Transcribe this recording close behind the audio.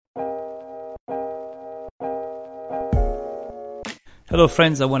Hello,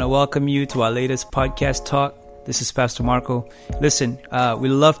 friends. I want to welcome you to our latest podcast talk. This is Pastor Marco. Listen, we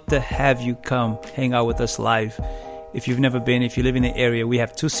love to have you come hang out with us live. If you've never been, if you live in the area, we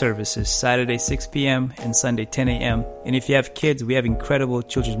have two services, Saturday 6 p.m. and Sunday 10 a.m. And if you have kids, we have incredible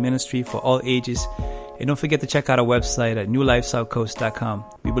children's ministry for all ages. And don't forget to check out our website at newlifesouthcoast.com.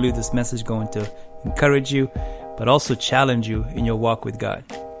 We believe this message is going to encourage you, but also challenge you in your walk with God.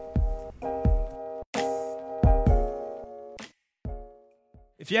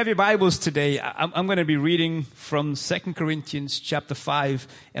 If you have your Bibles today, I'm going to be reading from 2 Corinthians chapter 5.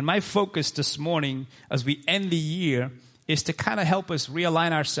 And my focus this morning, as we end the year, is to kind of help us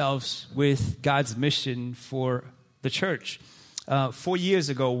realign ourselves with God's mission for the church. 4 years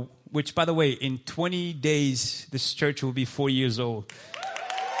ago, which, by the way, in 20 days, this church will be 4 years old.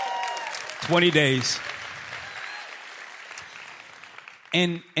 20 days.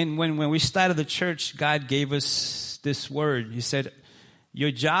 And when we started the church, God gave us this word. He said,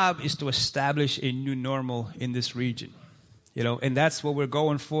 your job is to establish a new normal in this region, and that's what we're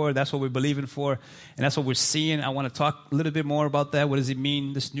going for. That's what we're believing for, and that's what we're seeing. I want to talk a little bit more about that. What does it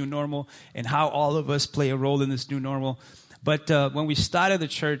mean, this new normal, and how all of us play a role in this new normal? But when we started the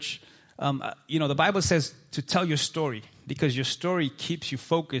church, the Bible says to tell your story, because your story keeps you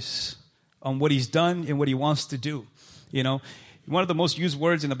focused on what He's done and what He wants to do. One of the most used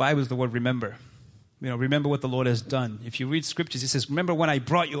words in the Bible is the word remember. Remember what the Lord has done. If you read scriptures, it says, remember when I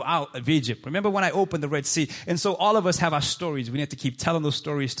brought you out of Egypt. Remember when I opened the Red Sea. And so all of us have our stories. We need to keep telling those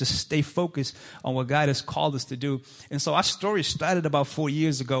stories to stay focused on what God has called us to do. And so our story started about 4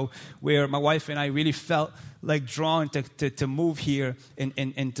 years ago, where my wife and I really felt like drawn to move here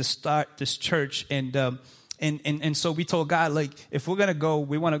and to start this church. And so we told God, like, if we're going to go,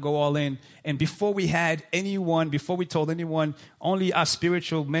 we want to go all in. And before we told anyone, only our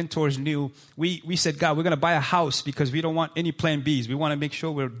spiritual mentors knew, we said, God, we're going to buy a house because we don't want any plan Bs. We want to make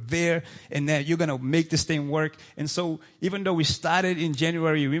sure we're there and that you're going to make this thing work. And so even though we started in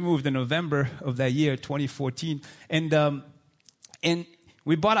January, we moved in November of that year, 2014. And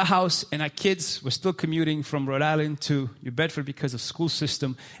we bought a house, and our kids were still commuting from Rhode Island to New Bedford because of school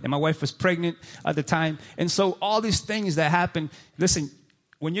system, and my wife was pregnant at the time. And so all these things that happened, listen,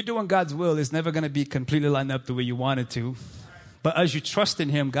 when you're doing God's will, it's never going to be completely lined up the way you want it to. But as you trust in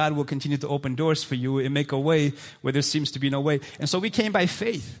Him, God will continue to open doors for you and make a way where there seems to be no way. And so we came by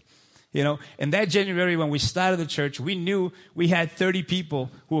faith. And that January when we started the church, we knew we had 30 people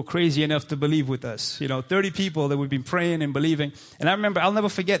who were crazy enough to believe with us. 30 people that we've been praying and believing. And I remember, I'll never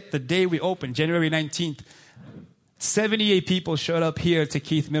forget the day we opened, January 19th. 78 people showed up here to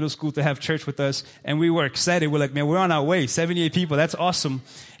Keith Middle School to have church with us. And we were excited. We're like, man, we're on our way. 78 people, that's awesome.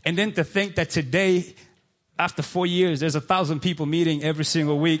 And then to think that today, after 4 years, there's 1,000 people meeting every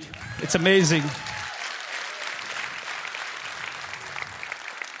single week. It's amazing.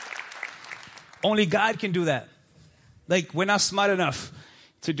 Only God can do that. Like, we're not smart enough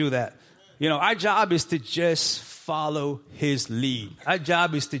to do that. Our job is to just follow His lead. Our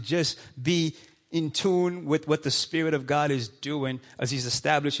job is to just be in tune with what the Spirit of God is doing as He's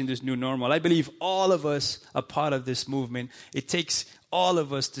establishing this new normal. I believe all of us are part of this movement. It takes all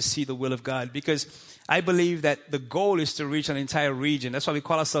of us to see the will of God, because I believe that the goal is to reach an entire region. That's why we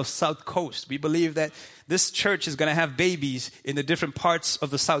call ourselves South Coast. We believe that this church is going to have babies in the different parts of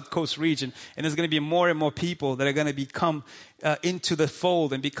the South Coast region. And there's going to be more and more people that are going to become into the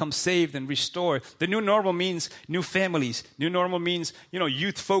fold and become saved and restored. The new normal means new families. New normal means,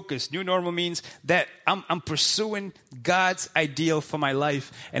 youth focus. New normal means that I'm pursuing God's ideal for my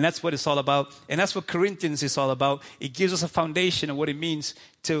life. And that's what it's all about. And that's what Corinthians is all about. It gives us a foundation of what it means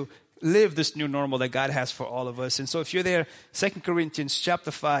to live this new normal that God has for all of us. And so if you're there, 2 Corinthians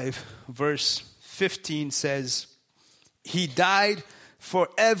chapter 5, verse 15 says, He died for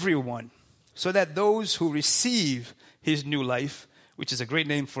everyone, so that those who receive His new life, which is a great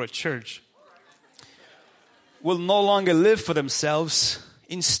name for a church, will no longer live for themselves.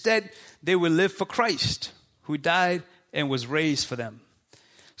 Instead, they will live for Christ, who died and was raised for them.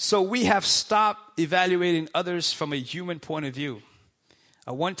 So we have stopped evaluating others from a human point of view.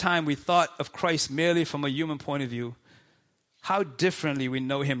 At one time, we thought of Christ merely from a human point of view. How differently we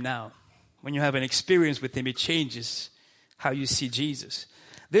know Him now. When you have an experience with Him, it changes how you see Jesus.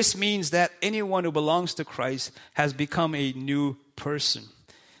 This means that anyone who belongs to Christ has become a new person.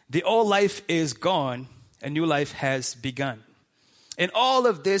 The old life is gone, a new life has begun. And all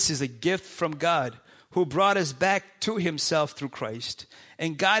of this is a gift from God, who brought us back to Himself through Christ.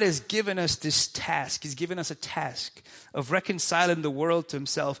 And God has given us this task. He's given us a task of reconciling the world to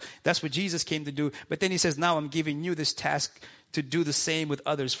Himself. That's what Jesus came to do. But then He says, now I'm giving you this task to do the same with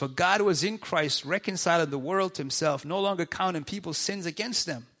others. For God was in Christ, reconciling the world to himself, no longer counting people's sins against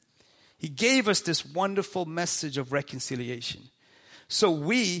them. He gave us this wonderful message of reconciliation. So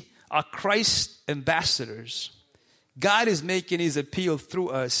we are Christ's ambassadors. God is making his appeal through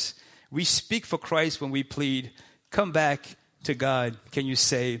us. We speak for Christ when we plead, come back to God. Can you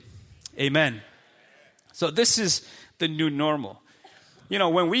say amen? So this is the new normal. You know,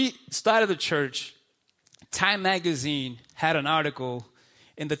 when we started the church, Time Magazine had an article,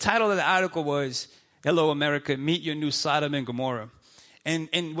 and the title of the article was, Hello America, Meet Your New Sodom and Gomorrah.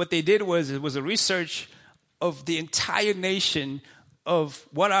 And what they did was, it was a research of the entire nation of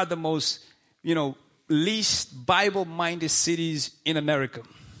what are the most, least Bible-minded cities in America.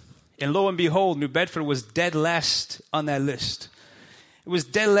 And lo and behold, New Bedford was dead last on that list. It was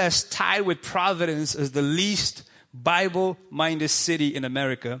dead last, tied with Providence as the least Bible-minded city in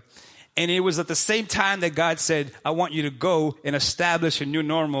America. And it was at the same time that God said, I want you to go and establish a new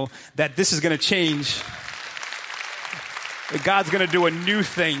normal, that this is going to change. That God's going to do a new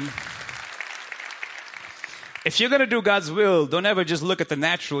thing. If you're going to do God's will, don't ever just look at the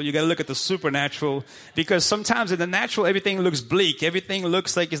natural. You got to look at the supernatural, because sometimes in the natural, everything looks bleak. Everything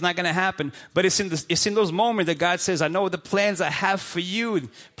looks like it's not going to happen. But it's in those moments that God says, I know the plans I have for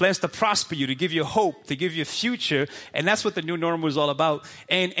you, plans to prosper you, to give you hope, to give you a future. And that's what the new normal is all about.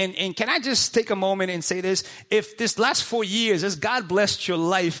 And can I just take a moment and say this? If this last 4 years, as God blessed your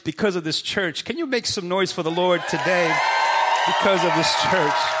life because of this church, can you make some noise for the Lord today because of this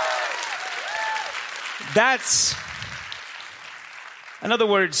church? That's, in other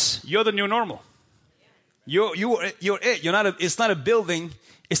words, you're the new normal. You're it. It's not a building,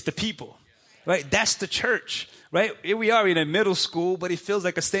 it's the people, right? That's the church, right? Here we are in a middle school, but it feels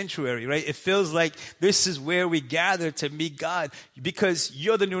like a sanctuary, right? It feels like this is where we gather to meet God, because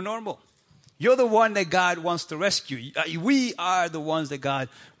you're the new normal. You're the one that God wants to rescue. We are the ones that God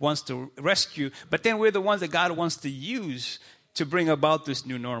wants to rescue, but then we're the ones that God wants to use to bring about this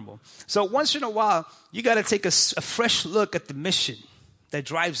new normal. So once in a while, you got to take a fresh look at the mission that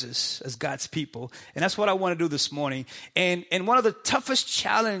drives us as God's people. And that's what I want to do this morning. And one of the toughest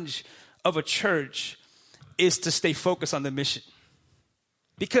challenge of a church is to stay focused on the mission.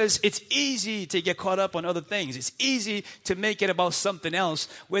 Because it's easy to get caught up on other things. It's easy to make it about something else,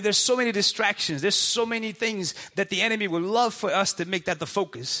 where there's so many distractions. There's so many things that the enemy would love for us to make that the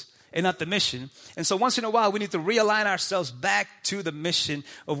focus and not the mission. And so once in a while, we need to realign ourselves back to the mission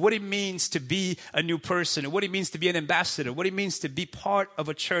of what it means to be a new person, or what it means to be an ambassador, what it means to be part of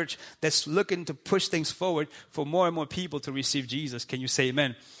a church that's looking to push things forward for more and more people to receive Jesus. Can you say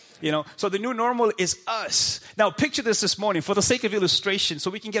amen? So the new normal is us. Now picture this morning for the sake of illustration, so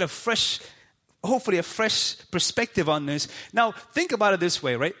we can get hopefully a fresh perspective on this. Now think about it this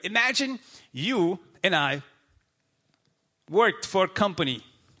way, right? Imagine you and I worked for a company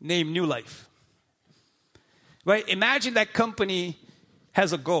named New Life, right? Imagine that company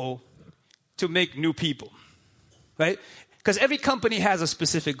has a goal to make new people, right? Because every company has a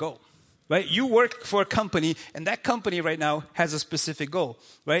specific goal, right? You work for a company, and that company right now has a specific goal,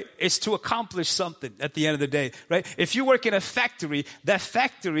 right? It's to accomplish something at the end of the day, right? If you work in a factory, that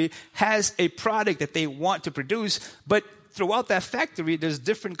factory has a product that they want to produce, but throughout that factory, there's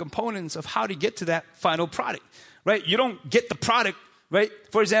different components of how to get to that final product, right? You don't get the product, right?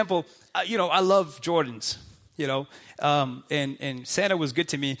 For example, I love Jordans, and Santa was good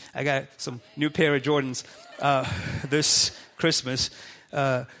to me. I got some new pair of Jordans this Christmas.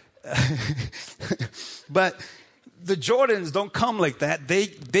 But the Jordans don't come like that.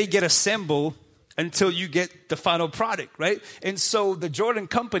 They get assembled until you get the final product, right? And so the Jordan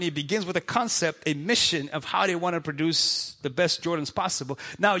company begins with a concept, a mission of how they want to produce the best Jordans possible.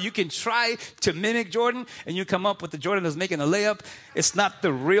 Now, you can try to mimic Jordan, and you come up with the Jordan that's making a layup. It's not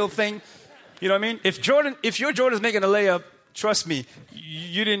the real thing. You know what I mean? If your Jordan's making a layup, trust me,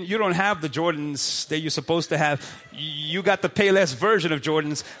 you don't have the Jordans that you're supposed to have. You got the Payless version of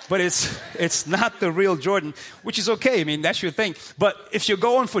Jordans, but it's not the real Jordan, which is okay. I mean, that's your thing. But if you're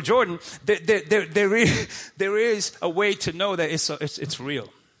going for Jordan, there is a way to know that it's real,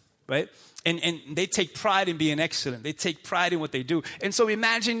 right? And they take pride in being excellent. They take pride in what they do. And so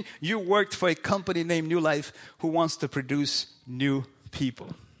imagine you worked for a company named New Life who wants to produce new people.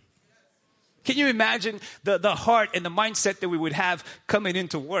 Can you imagine the heart and the mindset that we would have coming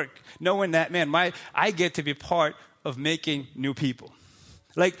into work, knowing that, man, I get to be part of making new people.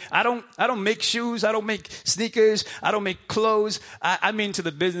 Like, I don't make shoes, I don't make sneakers, I don't make clothes. I'm into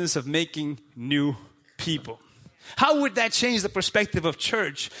the business of making new people. How would that change the perspective of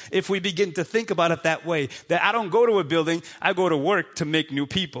church if we begin to think about it that way? That I don't go to a building, I go to work to make new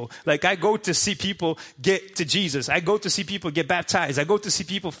people. Like I go to see people get to Jesus. I go to see people get baptized. I go to see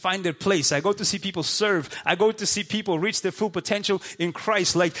people find their place. I go to see people serve. I go to see people reach their full potential in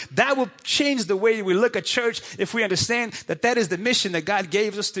Christ. Like that will change the way we look at church if we understand that that is the mission that God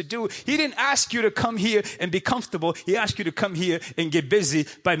gave us to do. He didn't ask you to come here and be comfortable. He asked you to come here and get busy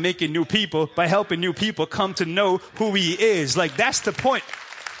by making new people, by helping new people come to know who he is. Like that's the point.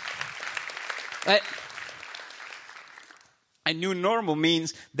 A new normal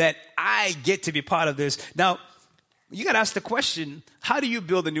means that I get to be part of this. Now, you got to ask the question, how do you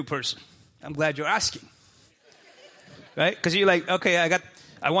build a new person? I'm glad you're asking. Right? Because you're like, okay,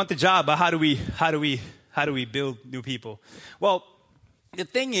 I want the job, but how do we build new people? Well, the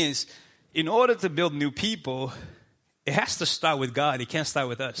thing is, in order to build new people, it has to start with God. It can't start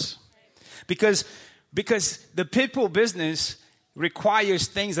with us. Because the people business requires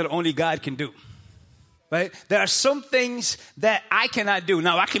things that only God can do. Right? There are some things that I cannot do.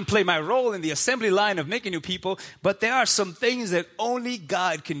 Now, I can play my role in the assembly line of making new people, but there are some things that only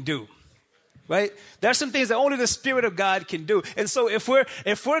God can do. Right? There are some things that only the Spirit of God can do. And so if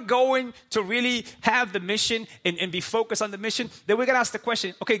we're going to really have the mission and be focused on the mission, then we're going to ask the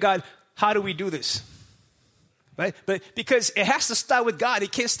question, okay, God, how do we do this? Right? But because it has to start with God.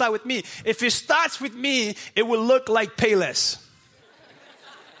 It can't start with me. If it starts with me, it will look like Payless.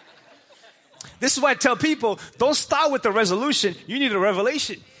 This is why I tell people, don't start with the resolution. You need a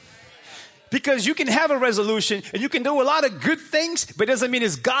revelation. Because you can have a resolution and you can do a lot of good things, but it doesn't mean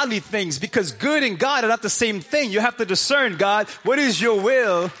it's godly things. Because good and God are not the same thing. You have to discern, God, what is your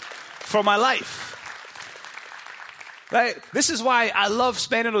will for my life? Right? This is why I love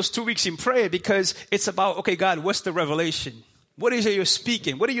spending those 2 weeks in prayer, because it's about, okay, God, what's the revelation? What is it you're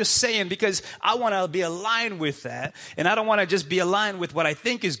speaking? What are you saying? Because I want to be aligned with that. And I don't want to just be aligned with what I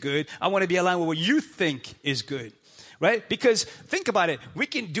think is good. I want to be aligned with what you think is good. Right? Because think about it. We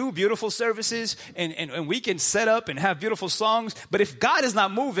can do beautiful services and we can set up and have beautiful songs. But if God is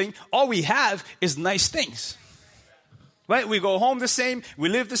not moving, all we have is nice things. Right? We go home the same. We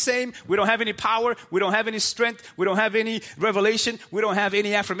live the same. We don't have any power. We don't have any strength. We don't have any revelation. We don't have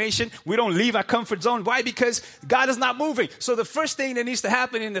any affirmation. We don't leave our comfort zone. Why? Because God is not moving. So the first thing that needs to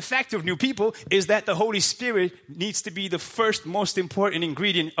happen in the factor of new people is that the Holy Spirit needs to be the first most important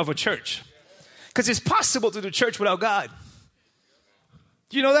ingredient of a church. Because it's possible to do church without God.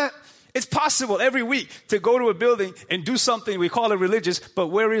 Do you know that? It's possible every week to go to a building and do something, we call it religious, but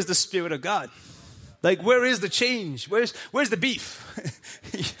where is the Spirit of God? Like, where is the change? Where's the beef?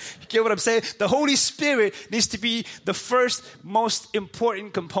 You get what I'm saying? The Holy Spirit needs to be the first most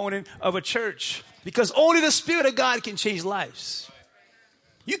important component of a church. Because only the Spirit of God can change lives.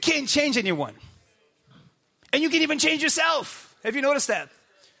 You can't change anyone. And you can even change yourself. Have you noticed that?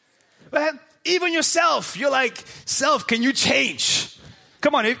 But even yourself, you're like, self, can you change?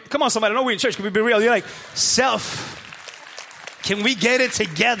 Come on, somebody. I know we're in church. Can we be real? You're like, self, can we get it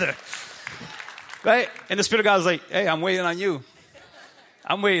together? Right? And the Spirit of God is like, hey, I'm waiting on you.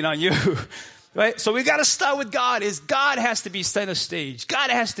 I'm waiting on you. Right? So we got to start with God. God has to be center stage.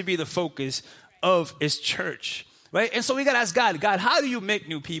 God has to be the focus of his church. Right? And so we got to ask God, how do you make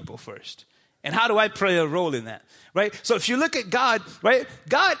new people first? And how do I play a role in that? Right? So if you look at God, right?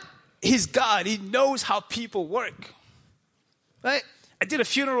 God, he's God. He knows how people work. Right? I did a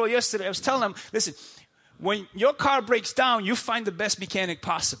funeral yesterday. I was telling them, listen, when your car breaks down, you find the best mechanic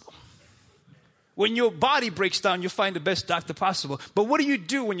possible. When your body breaks down, you find the best doctor possible. But what do you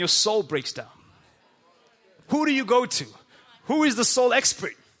do when your soul breaks down? Who do you go to? Who is the soul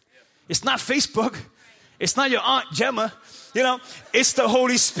expert? It's not Facebook. It's not your Aunt Gemma. It's the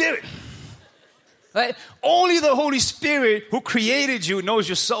Holy Spirit. Right? Only the Holy Spirit who created you knows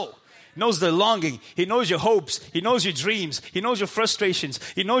your soul. Knows the longing. He knows your hopes. He knows your dreams. He knows your frustrations.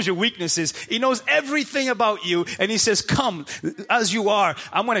 He knows your weaknesses. He knows everything about you. And he says, come as you are.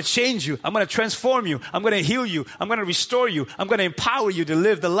 I'm going to change you. I'm going to transform you. I'm going to heal you. I'm going to restore you. I'm going to empower you to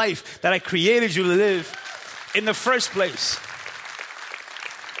live the life that I created you to live in the first place.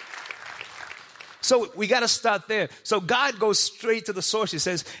 So we got to start there. So God goes straight to the source. He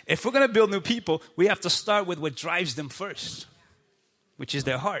says, if we're going to build new people, we have to start with what drives them first, which is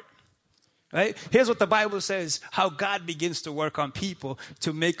their heart. Right? Here's what the Bible says, how God begins to work on people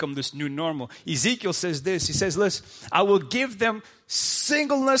to make them this new normal. Ezekiel says this. He says, listen, I will give them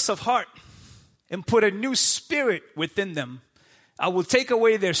singleness of heart and put a new spirit within them. I will take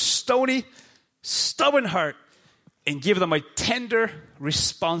away their stony, stubborn heart and give them a tender,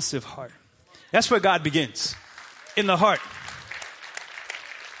 responsive heart. That's where God begins, in the heart.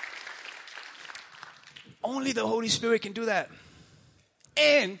 Only the Holy Spirit can do that.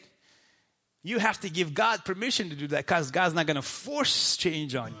 And you have to give God permission to do that because God's not going to force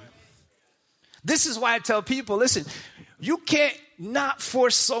change on you. This is why I tell people, listen, you can't not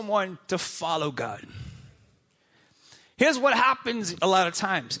force someone to follow God. Here's what happens a lot of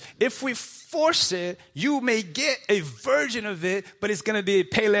times. If we force it, you may get a version of it, but it's going to be a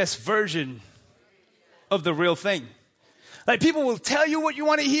Payless version of the real thing. Like people will tell you what you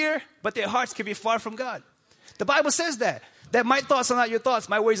want to hear, but their hearts can be far from God. The Bible says that my thoughts are not your thoughts,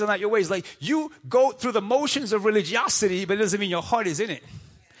 my ways are not your ways. Like you go through the motions of religiosity, but it doesn't mean your heart is in it.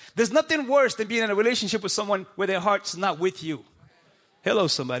 There's nothing worse than being in a relationship with someone where their heart's not with you. Hello,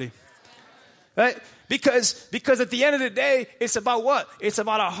 somebody. Right? Because at the end of the day, it's about what? It's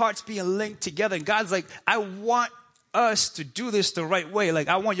about our hearts being linked together. And God's like, I want us to do this the right way. Like,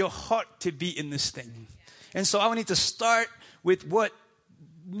 I want your heart to be in this thing. And so I need to start with what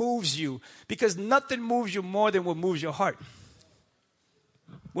moves you. Because nothing moves you more than what moves your heart.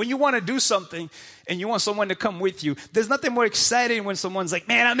 When you want to do something and you want someone to come with you, there's nothing more exciting when someone's like,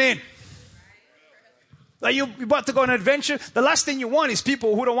 man, I'm in. Like you're about to go on an adventure. The last thing you want is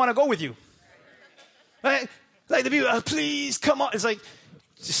people who don't want to go with you. Right? Like the people, please come on. It's like,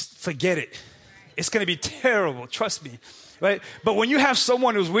 just forget it. It's going to be terrible. Trust me. Right? But when you have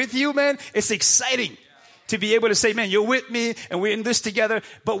someone who's with you, man, it's exciting to be able to say, man, you're with me and we're in this together.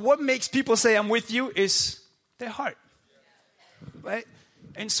 But what makes people say I'm with you is their heart. Right?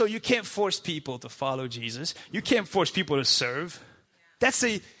 And so you can't force people to follow Jesus. You can't force people to serve. That's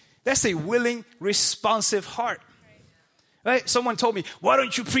a willing, responsive heart. Right? Someone told me, why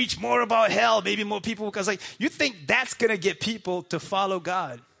don't you preach more about hell? Maybe more people, because like, you think that's going to get people to follow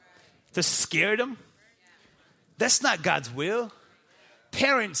God? To scare them? That's not God's will.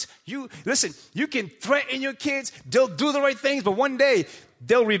 Parents, you can threaten your kids. They'll do the right things, but one day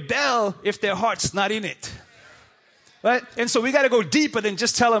they'll rebel if their heart's not in it. Right? And so we got to go deeper than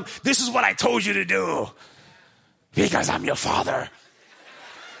just tell them, this is what I told you to do. Because I'm your father.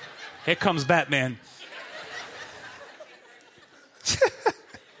 Here comes Batman.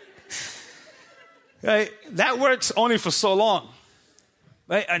 Right? That works only for so long.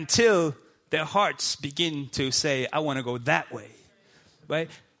 Right? Until their hearts begin to say, I want to go that way. Right?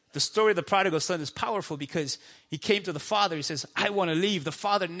 The story of the prodigal son is powerful because he came to the father. He says, I want to leave. The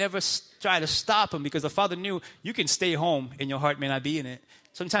father never tried to stop him because the father knew you can stay home and your heart may not be in it.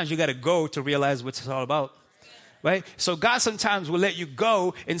 Sometimes you got to go to realize what it's all about. Right? So God sometimes will let you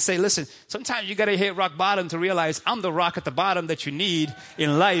go and say, listen, sometimes you got to hit rock bottom to realize I'm the rock at the bottom that you need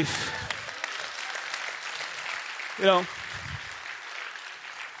in life. You know.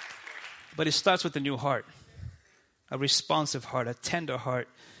 But it starts with a new heart. A responsive heart, a tender heart.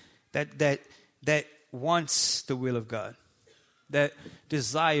 That wants the will of God, that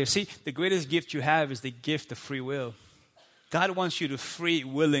desires. See, the greatest gift you have is the gift of free will. God wants you to free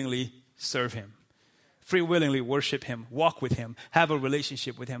willingly serve Him, free willingly worship Him, walk with Him, have a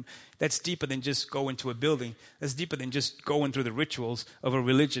relationship with Him. That's deeper than just going to a building. That's deeper than just going through the rituals of a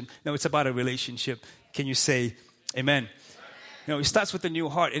religion. No, it's about a relationship. Can you say amen? You know, it starts with a new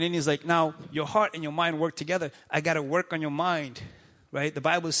heart. And then He's like, now your heart and your mind work together. I got to work on your mind. Right? The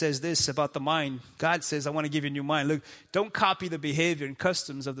Bible says this about the mind. God says, I want to give you a new mind. Look, don't copy the behavior and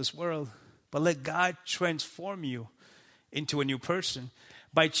customs of this world, but let God transform you into a new person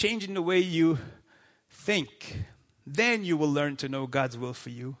by changing the way you think. Then you will learn to know God's will for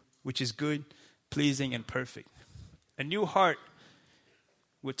you, which is good, pleasing, and perfect. A new heart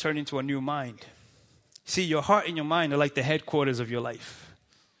will turn into a new mind. See, your heart and your mind are like the headquarters of your life.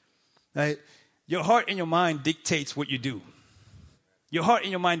 Right? Your heart and your mind dictates what you do. Your heart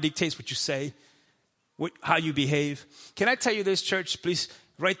and your mind dictates what you say, how you behave. Can I tell you this, church? Please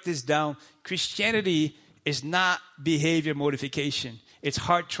write this down. Christianity is not behavior modification. It's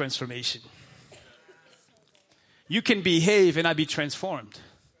heart transformation. You can behave and not be transformed.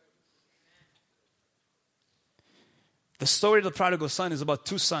 The story of the prodigal son is about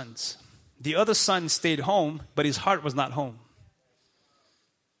two sons. The other son stayed home, but his heart was not home.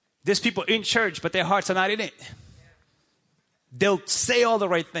 There's people in church, but their hearts are not in it. They'll say all the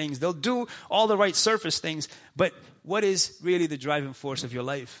right things. They'll do all the right surface things. But what is really the driving force of your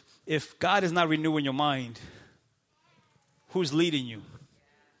life? If God is not renewing your mind, who's leading you?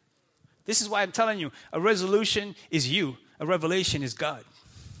 This is why I'm telling you, a resolution is you. A revelation is God.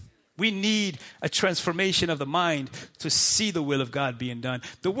 We need a transformation of the mind to see the will of God being done.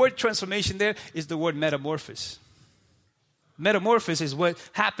 The word transformation there is the word metamorphosis. Metamorphosis is what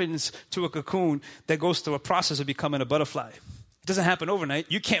happens to a cocoon that goes through a process of becoming a butterfly. It doesn't happen overnight.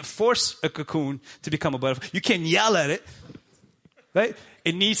 You can't force a cocoon to become a butterfly. You can't yell at it. right?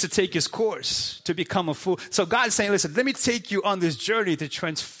 It needs to take its course to become a full. So God's saying, listen, let me take you on this journey to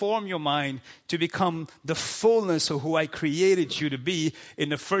transform your mind to become the fullness of who I created you to be in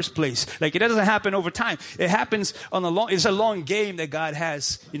the first place. Like, it doesn't happen over time. It happens it's a long game that God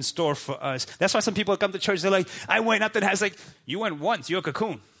has in store for us. That's why some people come to church, they're like, I went up, and it's like, you went once, you're a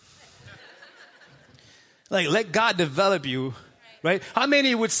cocoon. Like, let God develop you. Right? How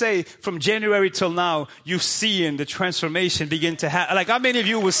many would say from January till now, you've seen the transformation begin to happen? Like, how many of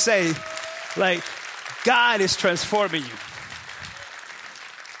you would say, like, God is transforming you?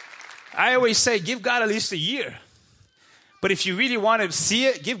 I always say, give God at least a year. But if you really want to see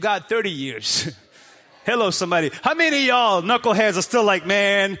it, give God 30 years. Hello, somebody. How many of y'all knuckleheads are still like,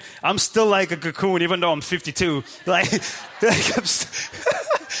 man, I'm still like a cocoon even though I'm 52?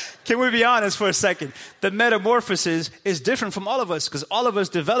 Can we be honest for a second? The metamorphosis is different from all of us because all of us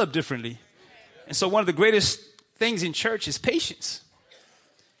develop differently. And so one of the greatest things in church is patience.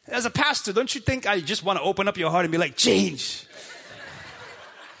 As a pastor, don't you think I just want to open up your heart and be like, change?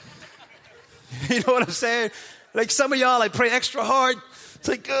 You know what I'm saying? Like, some of y'all, I pray extra hard. It's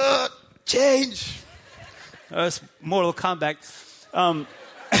like, change. That's Mortal Kombat.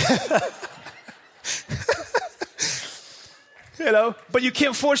 You know, but you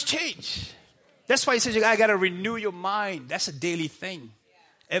can't force change. That's why he says, I got to renew your mind. That's a daily thing.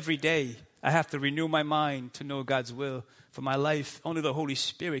 Every day, I have to renew my mind to know God's will for my life. Only the Holy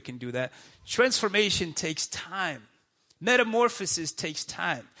Spirit can do that. Transformation takes time. Metamorphosis takes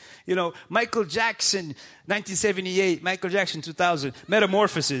time. You know, Michael Jackson, 1978, Michael Jackson, 2000,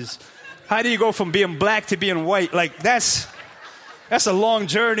 metamorphosis. How do you go from being black to being white? Like, that's a long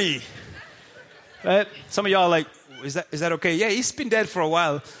journey. Right? Some of y'all are like, is that okay? Yeah, he's been dead for a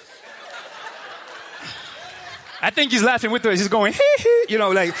while. I think he's laughing with us. He's going, hee hee. You know,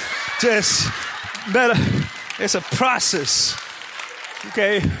 like, just better. It's a process.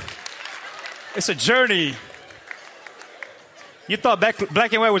 Okay? It's a journey. You thought black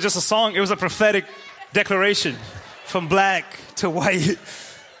and white was just a song? It was a prophetic declaration from black to white.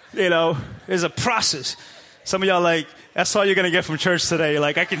 You know, it's a process. Some of y'all like, that's all you're going to get from church today.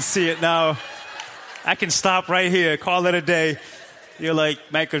 Like, I can see it now. I can stop right here, call it a day. You're like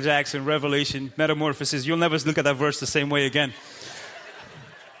Michael Jackson, Revelation, Metamorphosis. You'll never look at that verse the same way again.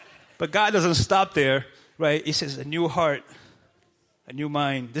 But God doesn't stop there, right? He says a new heart, a new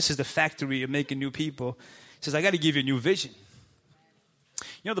mind. This is the factory of making new people. He says, I got to give you a new vision.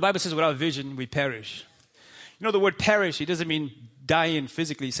 You know, the Bible says without vision, we perish. You know, the word perish, it doesn't mean dying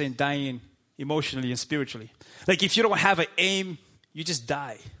physically. It's saying dying emotionally and spiritually. Like, if you don't have an aim, you just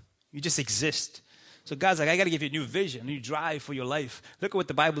die. You just exist. So God's like, I got to give you a new vision, a new drive for your life. Look at what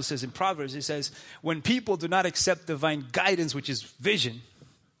the Bible says in Proverbs. It says, when people do not accept divine guidance, which is vision,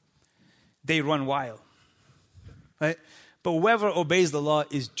 they run wild. Right? But whoever obeys the law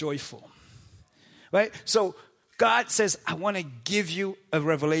is joyful. Right? So God says, I want to give you a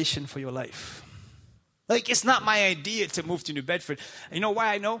revelation for your life. Like, it's not my idea to move to New Bedford. You know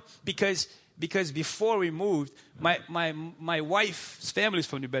why I know? Because before we moved, my wife's family is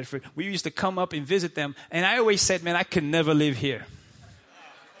from New Bedford. We used to come up and visit them. And I always said, man, I could never live here.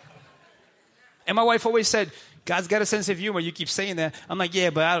 And my wife always said, God's got a sense of humor. You keep saying that. I'm like, yeah,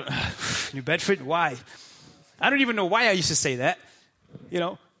 but New Bedford, why? I don't even know why I used to say that. You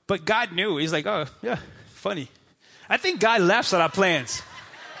know, but God knew. He's like, oh, yeah, funny. I think God laughs at our plans.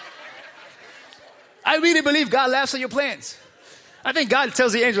 I really believe God laughs at your plans. I think God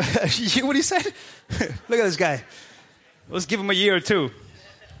tells the angel, you hear what he said? Look at this guy. Let's give him a year or two.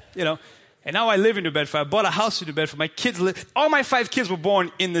 You know, and now I live in New Bedford. I bought a house in New Bedford. My kids all my 5 kids were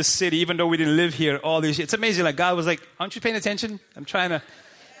born in this city, even though we didn't live here all these years. It's amazing. Like, God was like, aren't you paying attention? I'm trying to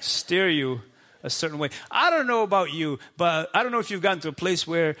steer you a certain way. I don't know about you, but I don't know if you've gotten to a place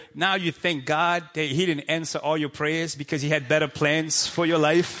where now you thank God that he didn't answer all your prayers because he had better plans for your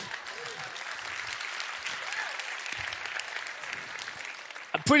life.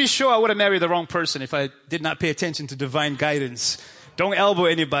 I'm pretty sure I would have married the wrong person if I did not pay attention to divine guidance. Don't elbow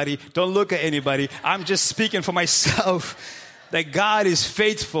anybody. Don't look at anybody. I'm just speaking for myself that God is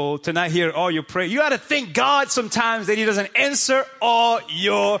faithful to not hear all your prayers. You got to thank God sometimes that he doesn't answer all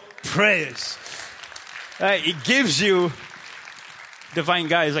your prayers. He gives you divine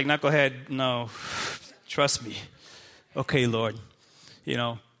guidance like, knucklehead, no, trust me. Okay, Lord. You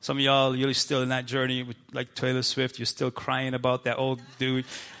know, some of y'all, you're still in that journey with like Taylor Swift. You're still crying about that old dude.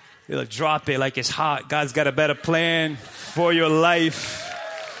 You'll drop it like it's hot. God's got a better plan for your life.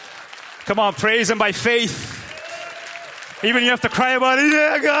 Come on, praise him by faith. Even you have to cry about it.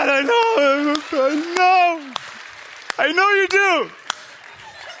 Yeah, God, I know. I know you do.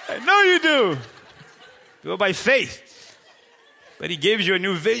 I know you do. Do it by faith. But he gives you a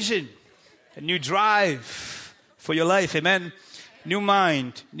new vision, a new drive for your life. Amen. New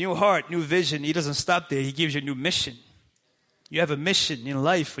mind, new heart, new vision. He doesn't stop there. He gives you a new mission. You have a mission in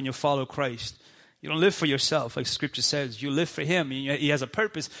life when you follow Christ. You don't live for yourself, like Scripture says. You live for Him. He has a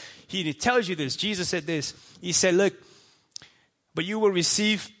purpose. He tells you this. Jesus said this. He said, look, but you will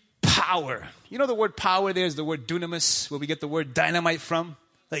receive power. You know the word power there is the word dunamis, where we get the word dynamite from?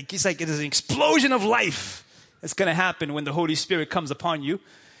 It's like it is an explosion of life that's going to happen when the Holy Spirit comes upon you.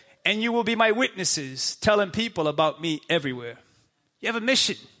 And you will be my witnesses, telling people about me everywhere. You have a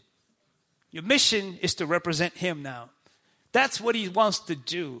mission. Your mission is to represent Him now. That's what He wants to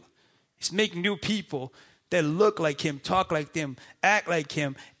do. He's make new people that look like Him, talk like Him, act like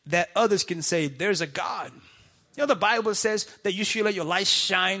Him, that others can say, there's a God. You know, the Bible says that you should let your light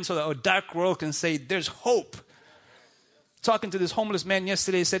shine so that a dark world can say, there's hope. Talking to this homeless man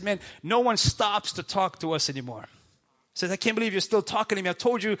yesterday, he said, man, no one stops to talk to us anymore. He says, I can't believe you're still talking to me. I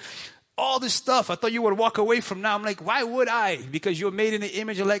told you all this stuff. I thought you would walk away from now. I'm like, why would I? Because you're made in the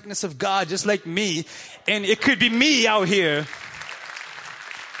image and likeness of God, just like me. And it could be me out here.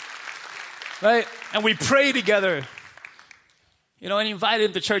 Right? And we pray together. You know, and he invited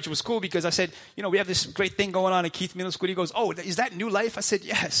him to church. It was cool because I said, you know, we have this great thing going on at Keith Middle School. He goes, oh, is that New Life? I said,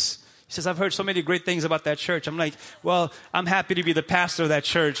 yes. He says, I've heard so many great things about that church. I'm like, well, I'm happy to be the pastor of that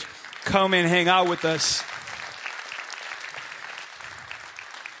church. Come and hang out with us.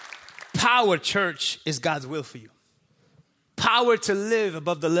 Power, church, is God's will for you. Power to live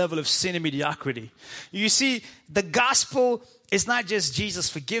above the level of sin and mediocrity. You see, the gospel is not just Jesus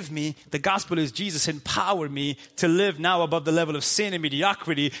forgive me. The gospel is Jesus empower me to live now above the level of sin and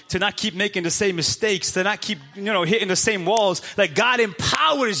mediocrity, to not keep making the same mistakes, to not keep, hitting the same walls. Like God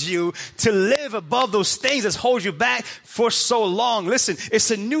empowers you to live above those things that hold you back for so long. Listen,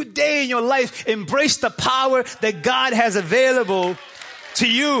 it's a new day in your life. Embrace the power that God has available to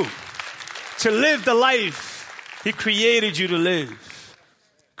you to live the life He created you to live.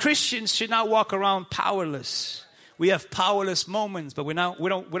 Christians should not walk around powerless. We have powerless moments, but we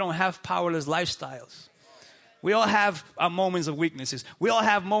don't have powerless lifestyles. We all have our moments of weaknesses. We all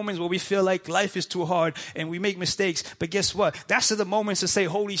have moments where we feel like life is too hard and we make mistakes. But guess what? That's the moments to say,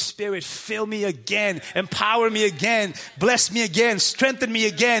 Holy Spirit, fill me again, empower me again, bless me again, strengthen me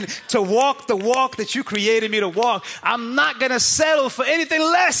again to walk the walk that you created me to walk. I'm not going to settle for anything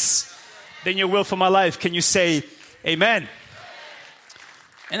less than your will for my life. Can you say amen?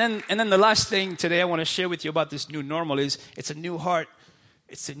 And then the last thing today I want to share with you about this new normal is it's a new heart,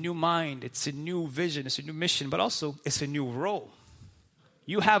 it's a new mind, it's a new vision, it's a new mission, but also it's a new role.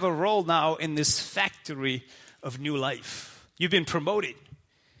 You have a role now in this factory of new life. You've been promoted.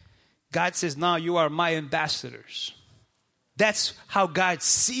 God says, now you are my ambassadors. That's how God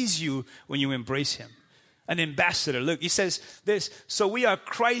sees you when you embrace Him. An ambassador. Look, He says this, so we are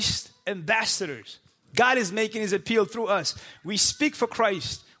Christ's ambassadors. God is making His appeal through us. We speak for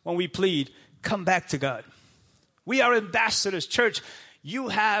Christ when we plead, come back to God. We are ambassadors. Church, you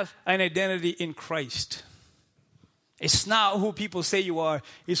have an identity in Christ. It's not who people say you are.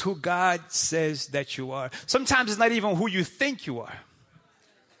 It's who God says that you are. Sometimes it's not even who you think you are.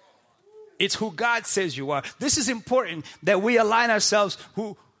 It's who God says you are. This is important that we align ourselves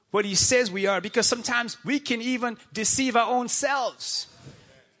what He says we are, because sometimes we can even deceive our own selves.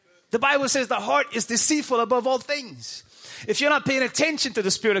 The Bible says the heart is deceitful above all things. If you're not paying attention to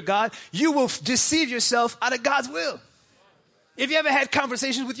the Spirit of God, you will deceive yourself out of God's will. Have you ever had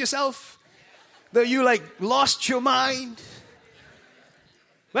conversations with yourself that you lost your mind?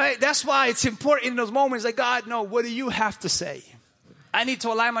 Right? That's why it's important in those moments that God, no, what do you have to say? I need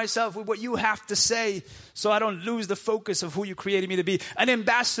to align myself with what you have to say so I don't lose the focus of who you created me to be. An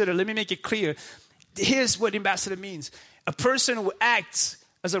ambassador, let me make it clear. Here's what ambassador means. A person who acts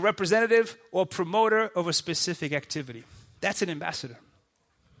as a representative or promoter of a specific activity. That's an ambassador.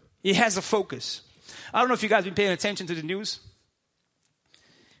 He has a focus. I don't know if you guys have been paying attention to the news,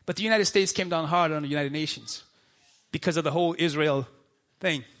 but the United States came down hard on the United Nations because of the whole Israel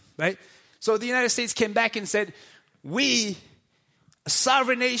thing, right? So the United States came back and said, we, a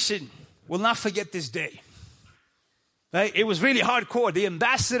sovereign nation, will not forget this day. Right? It was really hardcore. The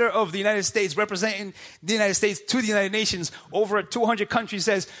ambassador of the United States representing the United States to the United Nations over 200 countries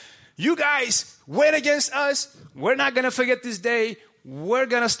says, you guys went against us. We're not going to forget this day. We're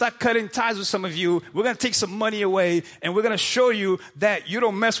going to start cutting ties with some of you. We're going to take some money away, and we're going to show you that you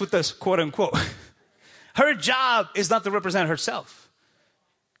don't mess with us, quote unquote. Her job is not to represent herself.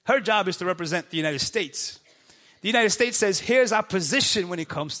 Her job is to represent the United States. The United States says, here's our position when it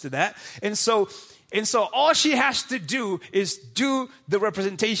comes to that. And so And so all she has to do is do the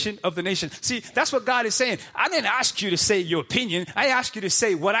representation of the nation. See, that's what God is saying. I didn't ask you to say your opinion. I asked you to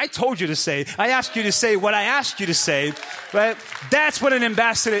say what I told you to say. I asked you to say what I asked you to say. Right? That's what an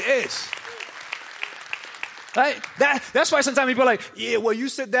ambassador is. Right? That's why sometimes people are like, yeah, well, you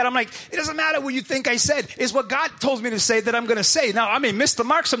said that. I'm like, it doesn't matter what you think I said. It's what God told me to say that I'm going to say. Now, I may miss the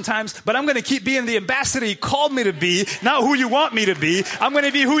mark sometimes, but I'm going to keep being the ambassador He called me to be, not who you want me to be. I'm going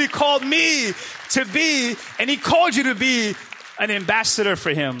to be who He called me to be, and He called you to be an ambassador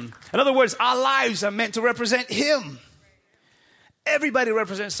for Him. In other words, our lives are meant to represent Him. Everybody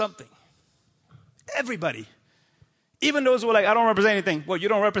represents something. Everybody. Even those who are like, I don't represent anything. Well, you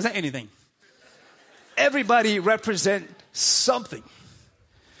don't represent anything. Everybody represent something.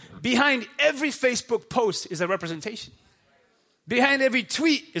 Behind every Facebook post is a representation. Behind every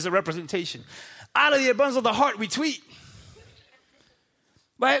tweet is a representation. Out of the abundance of the heart, we tweet.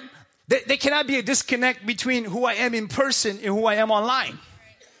 Right? There cannot be a disconnect between who I am in person and who I am online.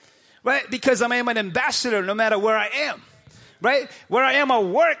 Right? Because I am an ambassador no matter where I am. Right? Where I am at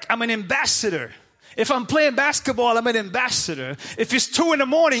work, I'm an ambassador. If I'm playing basketball, I'm an ambassador. If it's 2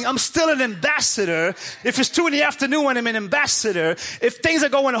 a.m, I'm still an ambassador. If it's 2 p.m, I'm an ambassador. If things are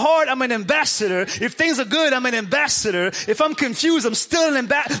going hard, I'm an ambassador. If things are good, I'm an ambassador. If I'm confused, I'm still an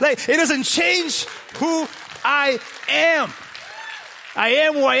ambassador. Like, it doesn't change who I am. I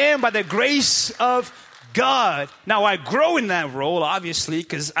am who I am by the grace of God. Now, I grow in that role, obviously,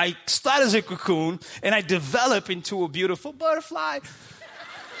 because I start as a cocoon and I develop into a beautiful butterfly.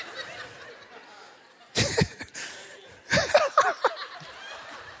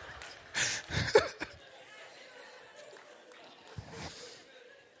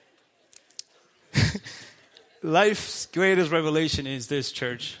 Life's greatest revelation is this,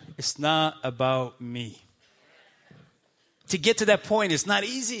 church. It's not about me. To get to that point is not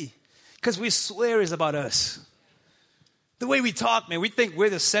easy because we swear it's about us. The way we talk, man, we think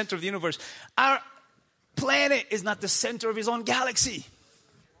we're the center of the universe. Our planet is not the center of His own galaxy.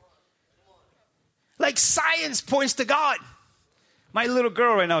 Like, science points to God. My little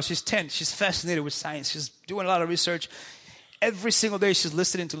girl right now, she's 10. She's fascinated with science. She's doing a lot of research. Every single day she's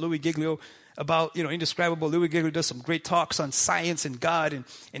listening to Louis Giglio about, Indescribable. Louis Giglio does some great talks on science and God.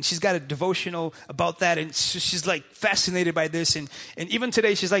 And she's got a devotional about that. And she's like fascinated by this. And even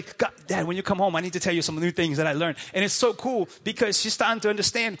today she's like, Dad, when you come home, I need to tell you some new things that I learned. And it's so cool because she's starting to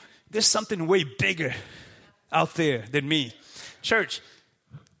understand there's something way bigger out there than me. Church,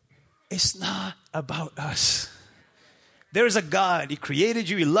 it's not about us. There is a God. He created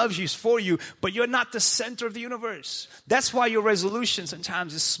you. He loves you. He's for you. But you're not the center of the universe. That's why your resolution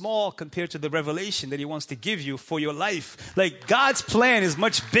sometimes is small compared to the revelation that He wants to give you for your life. Like, God's plan is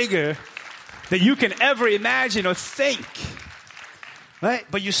much bigger than you can ever imagine or think. Right?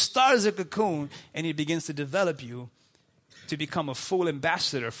 But you start as a cocoon and He begins to develop you to become a full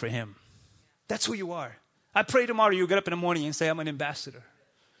ambassador for Him. That's who you are. I pray tomorrow you get up in the morning and say, I'm an ambassador.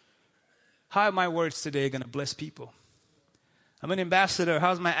 How are my words today going to bless people? I'm an ambassador.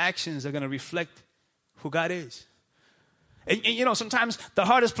 How's my actions are going to reflect who God is? And sometimes the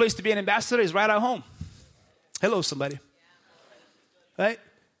hardest place to be an ambassador is right at home. Hello, somebody. Right?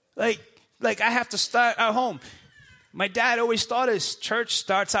 Like I have to start at home. My dad always taught us church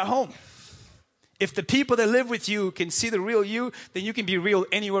starts at home. If the people that live with you can see the real you, then you can be real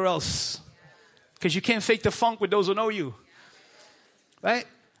anywhere else. Because you can't fake the funk with those who know you. Right?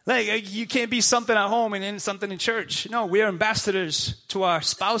 Like, you can't be something at home and then something in church. No, we are ambassadors to our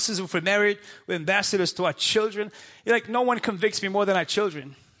spouses if we're married. We're ambassadors to our children. Like, no one convicts me more than our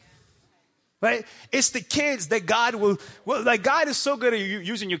children. Right? It's the kids that God God is so good at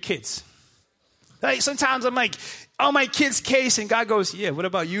using your kids. Like, sometimes I'm like, on my kid's case, and God goes, yeah, what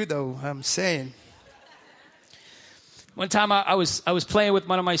about you, though? I'm saying. One time I was playing with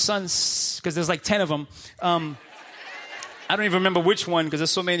one of my sons, because there's like 10 of them. I don't even remember which one because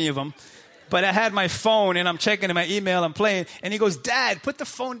there's so many of them. But I had my phone and I'm checking in my email, I'm playing. And he goes, Dad, put the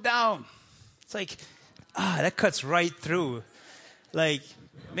phone down. It's like, that cuts right through. Like,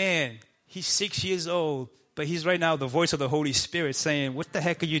 man, he's 6 years old, but he's right now the voice of the Holy Spirit saying, what the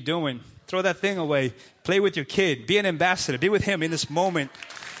heck are you doing? Throw that thing away. Play with your kid. Be an ambassador. Be with him in this moment.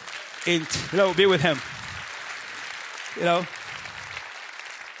 Be with him. And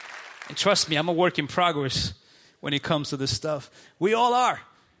trust me, I'm a work in progress when it comes to this stuff. We all are.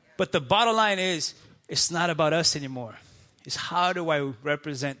 But the bottom line is, it's not about us anymore. It's how do I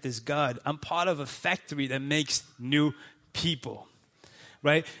represent this God? I'm part of a factory that makes new people.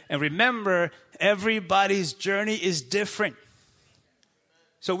 Right? And remember, everybody's journey is different.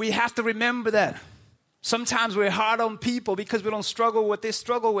 So we have to remember that. Sometimes we're hard on people because we don't struggle with what they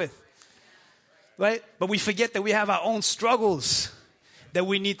struggle with. right? But we forget that we have our own struggles that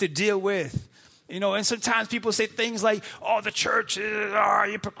we need to deal with. You know, and sometimes people say things like, oh, the church are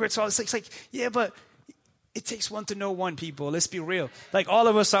hypocrites, all this. It's like, yeah, but it takes one to know one, people. Let's be real. Like, all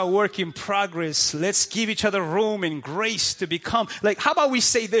of us are work in progress. Let's give each other room and grace to become. Like, how about we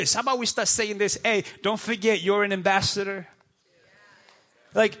say this? How about we start saying this? Hey, don't forget you're an ambassador.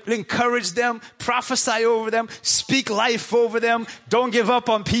 Like, encourage them, prophesy over them, speak life over them. Don't give up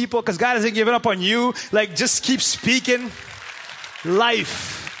on people because God hasn't given up on you. Like, just keep speaking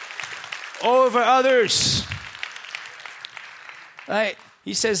life over others. Right?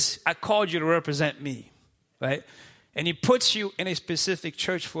 He says, I called you to represent me. Right? And he puts you in a specific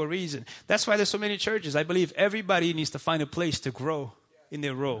church for a reason. That's why there's so many churches. I believe everybody needs to find a place to grow in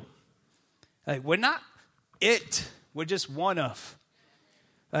their role. Like, we're not it. We're just one of.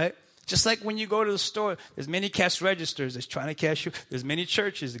 Right? Just like when you go to the store, there's many cash registers that's trying to cash you. There's many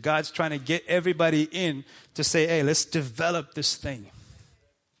churches that God's trying to get everybody in to say, hey, let's develop this thing.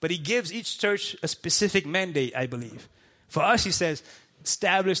 But he gives each church a specific mandate, I believe. For us, he says,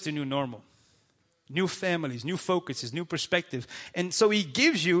 establish the new normal. New families, new focuses, new perspective. And so he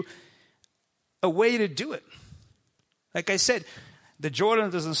gives you a way to do it. Like I said, the Jordan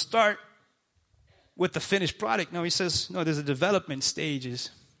doesn't start with the finished product. No, he says, no, there's a development stages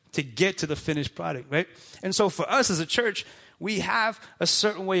to get to the finished product, right? And so for us as a church, we have a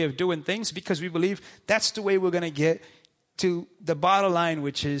certain way of doing things because we believe that's the way we're going to get to the bottom line,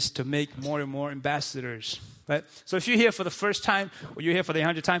 which is to make more and more ambassadors, right? So if you're here for the first time or you're here for the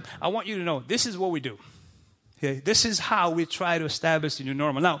 100th time, I want you to know this is what we do. Okay? This is how we try to establish the new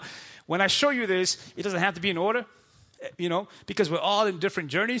normal. Now, when I show you this, it doesn't have to be in order, you know, because we're all in different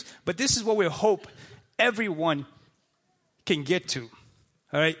journeys, but this is what we hope everyone can get to.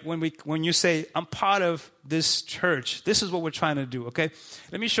 All right, when you say, I'm part of this church, this is what we're trying to do, okay?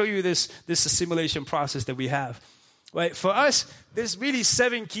 Let me show you this assimilation process that we have. Right? For us, there's really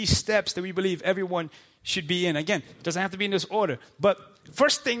 7 key steps that we believe everyone should be in. Again, it doesn't have to be in this order. But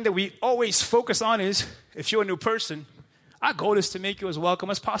first thing that we always focus on is, if you're a new person, our goal is to make you as welcome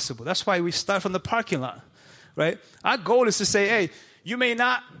as possible. That's why we start from the parking lot, right? Our goal is to say, hey, you may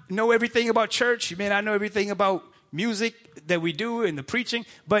not know everything about church. You may not know everything about music that we do and the preaching,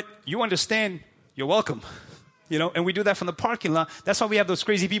 but you understand you're welcome. You know, and we do that from the parking lot. That's why we have those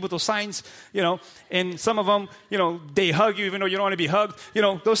crazy people, those signs, you know, and some of them, you know, they hug you even though you don't want to be hugged. You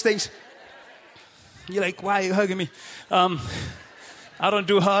know, those things. You're like, why are you hugging me? I don't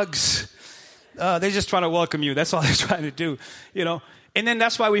do hugs. They're just trying to welcome you. That's all they're trying to do, you know. And then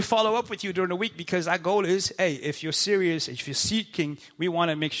that's why we follow up with you during the week, because our goal is, hey, if you're serious, if you're seeking, we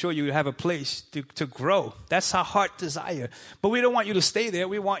want to make sure you have a place to grow. That's our heart desire. But we don't want you to stay there.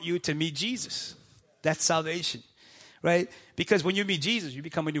 We want you to meet Jesus. That's salvation, right? Because when you meet Jesus, you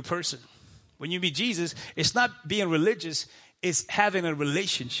become a new person. When you meet Jesus, it's not being religious, it's having a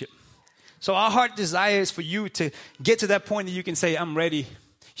relationship. So our heart desire is for you to get to that point that you can say, I'm ready.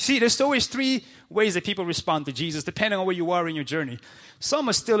 See, there's always 3 ways that people respond to Jesus, depending on where you are in your journey. Some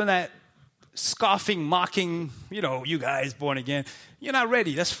are still in that scoffing, mocking, you know, you guys born again. You're not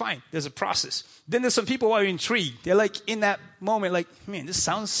ready. That's fine. There's a process. Then there's some people who are intrigued. They're like in that moment, like, man, this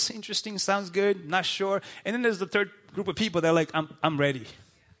sounds interesting, sounds good, not sure. And then there's the third group of people that are like, I'm ready.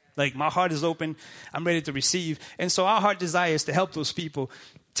 Like, my heart is open. I'm ready to receive. And so our heart desire is to help those people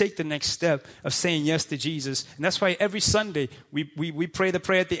take the next step of saying yes to Jesus. And that's why every Sunday we pray the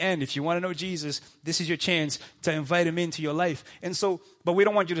prayer at the end. If you want to know Jesus, this is your chance to invite him into your life. And so, but we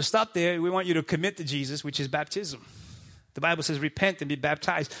don't want you to stop there. We want you to commit to Jesus, which is baptism. The Bible says repent and be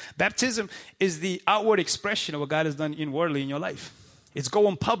baptized. Baptism is the outward expression of what God has done inwardly in your life. It's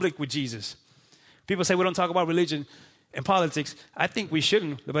going public with Jesus. People say we don't talk about religion and politics. I think we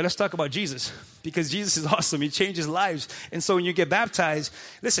shouldn't, but let's talk about Jesus, because Jesus is awesome. He changes lives. And so when you get baptized,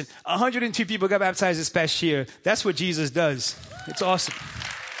 listen, 102 people got baptized this past year. That's what Jesus does. It's awesome.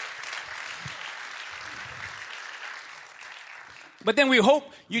 But then we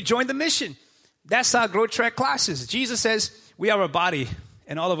hope you join the mission. That's our Growth Track classes. Jesus says we are a body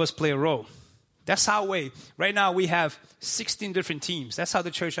and all of us play a role. That's our way. Right now we have 16 different teams. That's how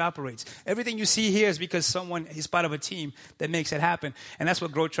the church operates. Everything you see here is because someone is part of a team that makes it happen. And that's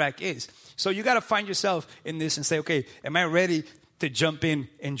what Growth Track is. So you got to find yourself in this and say, okay, am I ready to jump in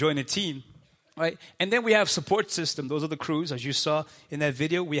and join a team? Right? And then we have support system. Those are the crews. As you saw in that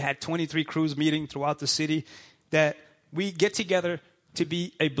video, we had 23 crews meeting throughout the city that we get together to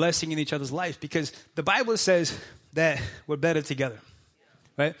be a blessing in each other's life, because the Bible says that we're better together.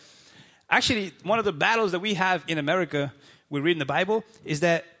 Right? Actually, one of the battles that we have in America, we read in the Bible, is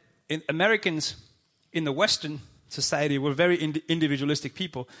that Americans in the Western society. We're very individualistic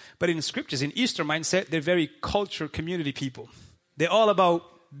people. But in the scriptures, in Eastern mindset, they're very culture, community people. They're all about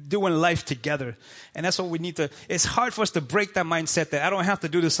doing life together. And that's what we need to, it's hard for us to break that mindset that I don't have to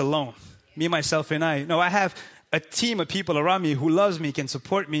do this alone. Me, myself, and I. No, I have a team of people around me who loves me, can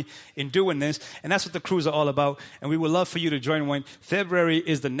support me in doing this. And that's what the crews are all about. And we would love for you to join one. February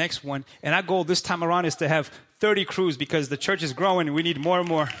is the next one. And our goal this time around is to have 30 crews because the church is growing and we need more and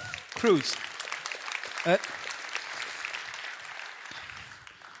more crews. And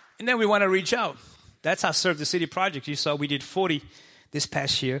then we want to reach out. That's our Serve the City project. You saw we did 40 this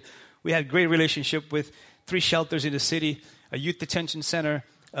past year. We had great relationship with 3 shelters in the city, a youth detention center,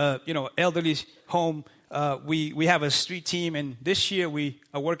 elderly home. We have a street team, and this year we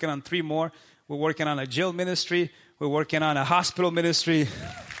are working on 3 more. We're working on a jail ministry. We're working on a hospital ministry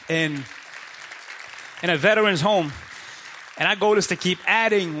and a veterans home. And our goal is to keep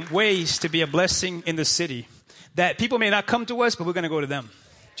adding ways to be a blessing in the city. That people may not come to us, but we're going to go to them.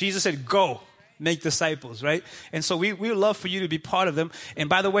 Jesus said, go, make disciples, right? And so we would love for you to be part of them. And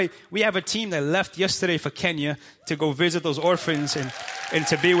by the way, we have a team that left yesterday for Kenya to go visit those orphans and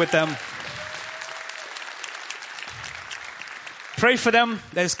to be with them. Pray for them.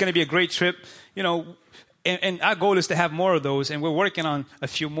 That's going to be a great trip. And our goal is to have more of those, and we're working on a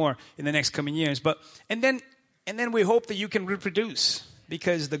few more in the next coming years. And then we hope that you can reproduce,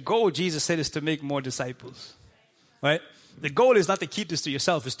 because the goal, Jesus said, is to make more disciples, right? The goal is not to keep this to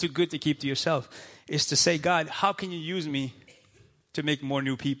yourself. It's too good to keep to yourself. It's to say, God, how can you use me to make more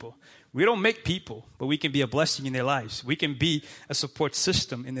new people? We don't make people, but we can be a blessing in their lives. We can be a support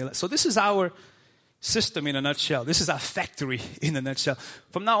system in their lives. So this is our system in a nutshell. This is our factory in a nutshell.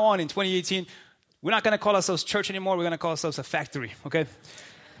 From now on in 2018, we're not going to call ourselves church anymore. We're going to call ourselves a factory, okay?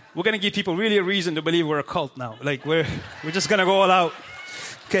 We're going to give people really a reason to believe we're a cult now. Like, we're just going to go all out.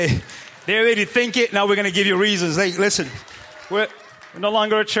 Okay, they already think it. Now we're going to give you reasons. Like, listen, we're no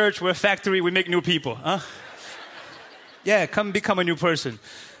longer a church. We're a factory. We make new people. Huh? Yeah, come become a new person.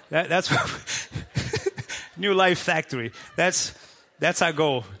 That's New Life Factory. That's our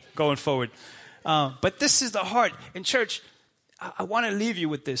goal going forward. But this is the heart. In church, I want to leave you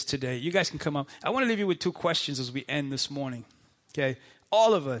with this today. You guys can come up. I want to leave you with 2 questions as we end this morning. Okay?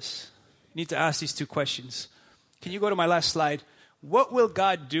 All of us need to ask these 2 questions. Can you go to my last slide? What will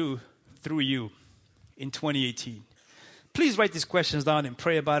God do through you in 2018? Please write these questions down and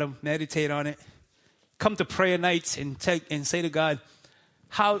pray about them. Meditate on it. Come to prayer nights and say to God,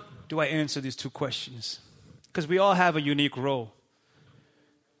 how do I answer these 2 questions? Because we all have a unique role.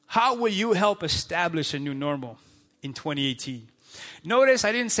 How will you help establish a new normal in 2018? Notice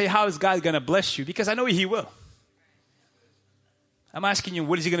I didn't say how is God going to bless you, because I know He will. I'm asking you,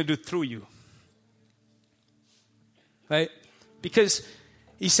 what is He going to do through you? Right? Because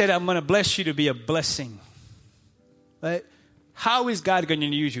He said, I'm going to bless you to be a blessing. Right? How is God going to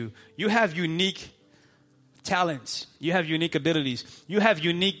use you? You have unique talents. You have unique abilities. You have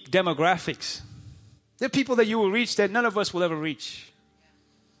unique demographics. There are people that you will reach that none of us will ever reach.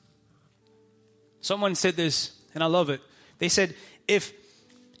 Someone said this, and I love it. They said, if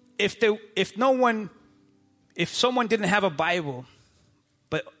someone didn't have a Bible,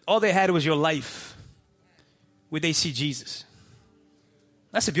 but all they had was your life, would they see Jesus?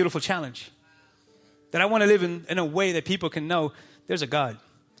 That's a beautiful challenge. That I want to live in a way that people can know there's a God.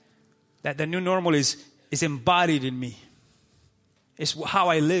 That the new normal is embodied in me. It's how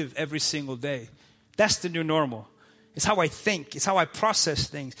I live every single day. That's the new normal. It's how I think. It's how I process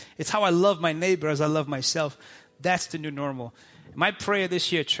things. It's how I love my neighbor as I love myself. That's the new normal. My prayer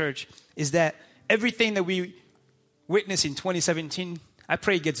this year, church, is that everything that we witness in 2017, I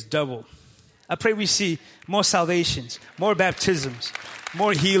pray it gets double. I pray we see more salvations, more baptisms,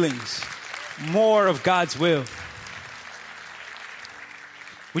 more healings, more of God's will.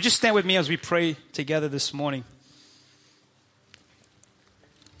 Would you stand with me as we pray together this morning?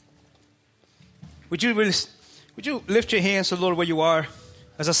 Would you lift your hands to the Lord where you are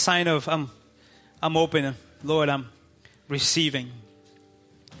as a sign of I'm open, Lord, I'm receiving.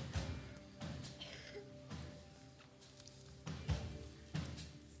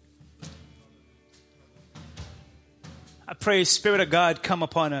 I pray, Spirit of God, come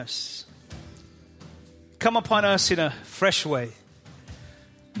upon us. Come upon us in a fresh way.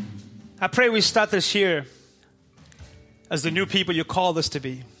 I pray we start this year as the new people you called us to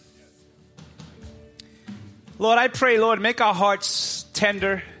be. Lord, I pray, Lord, make our hearts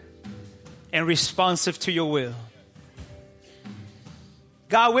tender and responsive to your will.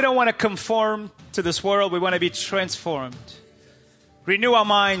 God, we don't want to conform to this world. We want to be transformed. Renew our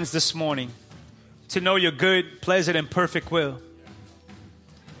minds this morning to know your good, pleasant, and perfect will.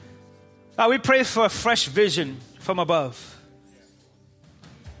 God, we pray for a fresh vision from above.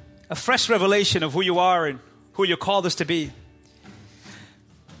 A fresh revelation of who you are and who you called us to be.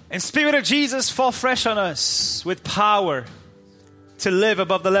 And Spirit of Jesus, fall fresh on us with power to live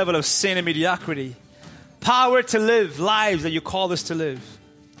above the level of sin and mediocrity. Power to live lives that you called us to live.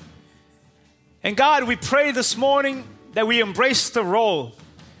 And God, we pray this morning that we embrace the role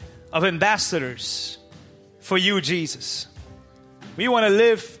of ambassadors for you, Jesus. We want to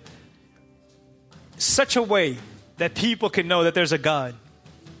live such a way that people can know that there's a God.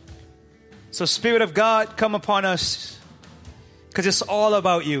 So Spirit of God, come upon us, because it's all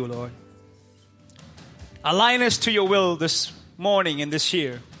about you, Lord. Align us to your will this morning and this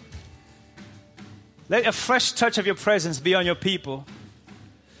year. Let a fresh touch of your presence be on your people,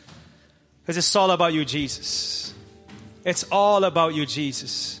 because it's all about you, Jesus. It's all about you,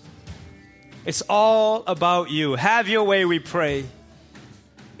 Jesus. It's all about you. Have your way, we pray.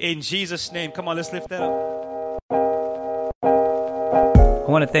 In Jesus' name. Come on, let's lift that up.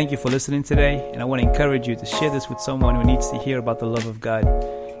 I want to thank you for listening today, and I want to encourage you to share this with someone who needs to hear about the love of God.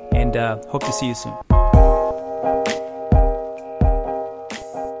 And hope to see you soon.